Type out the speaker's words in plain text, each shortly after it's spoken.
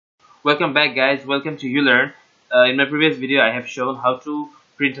Welcome back, guys. Welcome to You Learn. In my previous video I have shown how to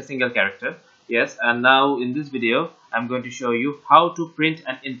print a single character. Yes, and now in this video I'm going to show you how to print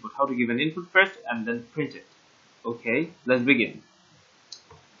an input, how to give an input first and then print it. Okay, let's begin.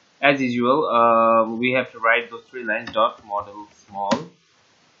 As usual, we have to write those three lines: dot model small,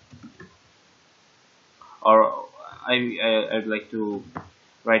 or I'd like to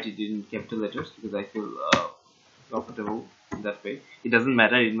write it in capital letters because I feel comfortable in that way. It doesn't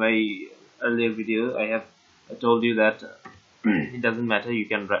matter. In my earlier video I have told you that it doesn't matter, you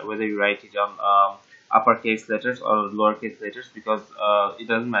can write whether you write it on uppercase letters or lowercase letters, because it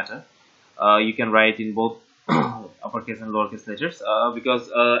doesn't matter. You can write in both uppercase and lowercase letters, because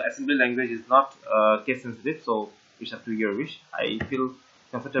assembly language is not case sensitive, so it's up to your wish. I feel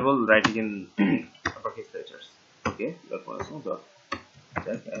comfortable writing in uppercase letters. Okay, that was dot.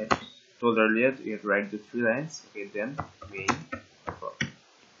 That I have told earlier, you have to write the three lines. Okay, then main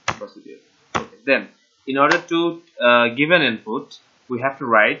procedure. Okay, then in order to give an input, we have to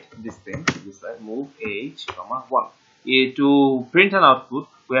write this thing, this line, move h comma 1. To print an output,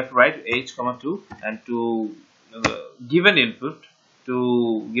 we have to write h comma 2, and to give an input,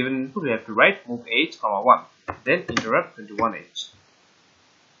 we have to write move h comma 1, then interrupt 21h.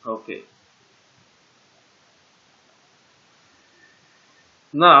 Okay.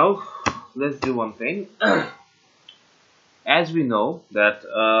 Now let's do one thing. As we know that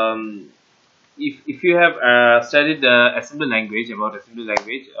if you have studied assembly language,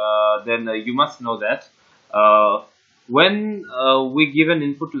 then you must know that when we give an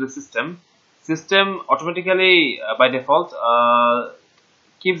input to the system automatically by default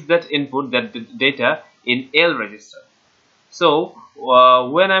keeps that input, that data, in L register. So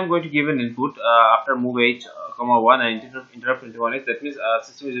when I'm going to give an input after move h comma 1 and interrupt 21h, that means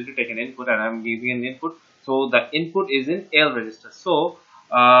system is going to take an input and I'm giving an input, so the input is in L register. So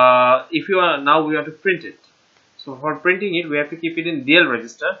if you are now we have to print it. So for printing it we have to keep it in DL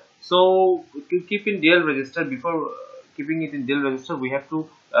register. So to keep in DL register, before keeping it in DL register, we have to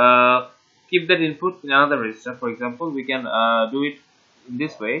keep that input in another register. For example, we can do it in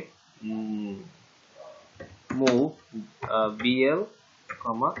this way. Move BL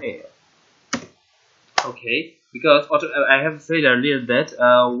comma AL. Okay, because I have said earlier that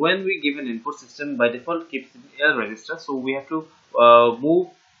when we give an input, system by default keeps it in L register, so we have to move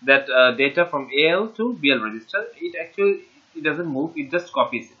that data from AL to BL register. It doesn't move, it just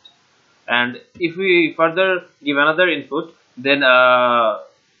copies it. And if we further give another input, then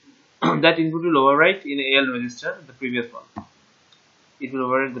that input will overwrite in AL register the previous one. It will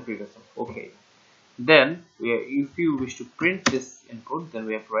overwrite the previous one. Okay. Then if you wish to print this input, then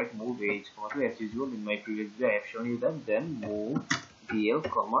we have to write move h comma 2 as usual. In my previous video I have shown you that. Then move BL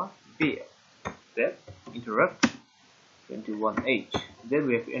comma BL, then interrupt 21h. Then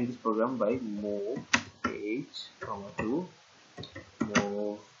we have to end this program by move h comma 2,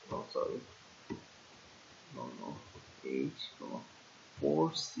 move h comma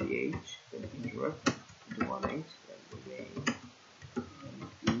 4ch, then interrupt 21h, then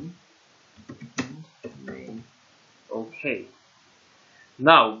main. Okay.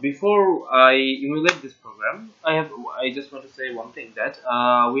 Now before I emulate this program, I just want to say one thing, that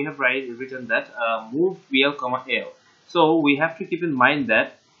we have written that move BL comma L. So we have to keep in mind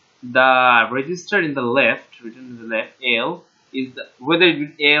that the register in the left, written in the left, L, is whether it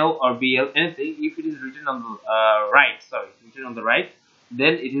is L or BL, anything. If it is written on the written on the right,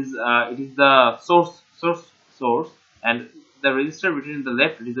 then it is the source, and the register written in the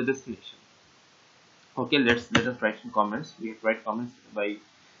left, it is the destination. Okay, let us write some comments. We have to write comments by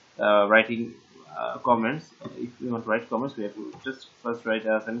writing comments. If we want to write comments, we have to just first write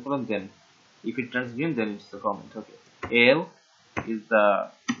a semicolon, then if it turns green, then it's a comment. Okay, L is the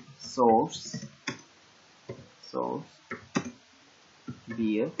source, BL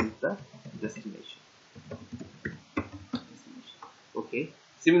is the destination. Okay,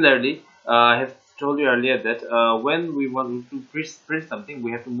 similarly, I have told you earlier that when we want to print something,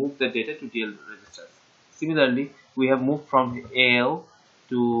 we have to move the data to DL registers. Similarly, we have moved from AL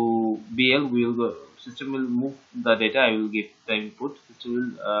to BL. System will move the data. I will give the input.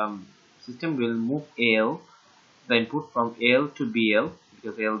 System will move AL, the input, from AL to BL,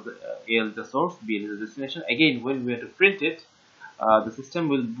 because AL is the source, BL is the destination. Again, when we have to print it, the system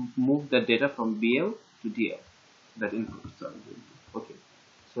will move the data from BL to DL, that input. Okay,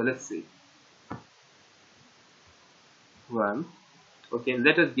 so let's see. One. Okay,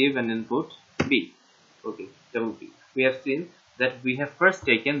 let us give an input B. Okay, double B. We have seen that we have first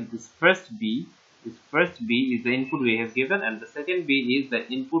taken this first B. This first B is the input we have given, and the second B is the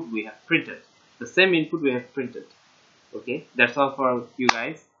input we have printed. The same input we have printed. Okay, that's all for you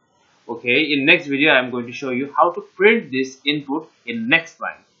guys. Okay, in next video I'm going to show you how to print this input in next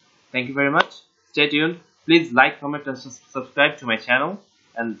line. Thank you very much. Stay tuned. Please like, comment and subscribe to my channel,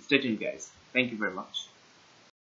 and stay tuned guys. Thank you very much.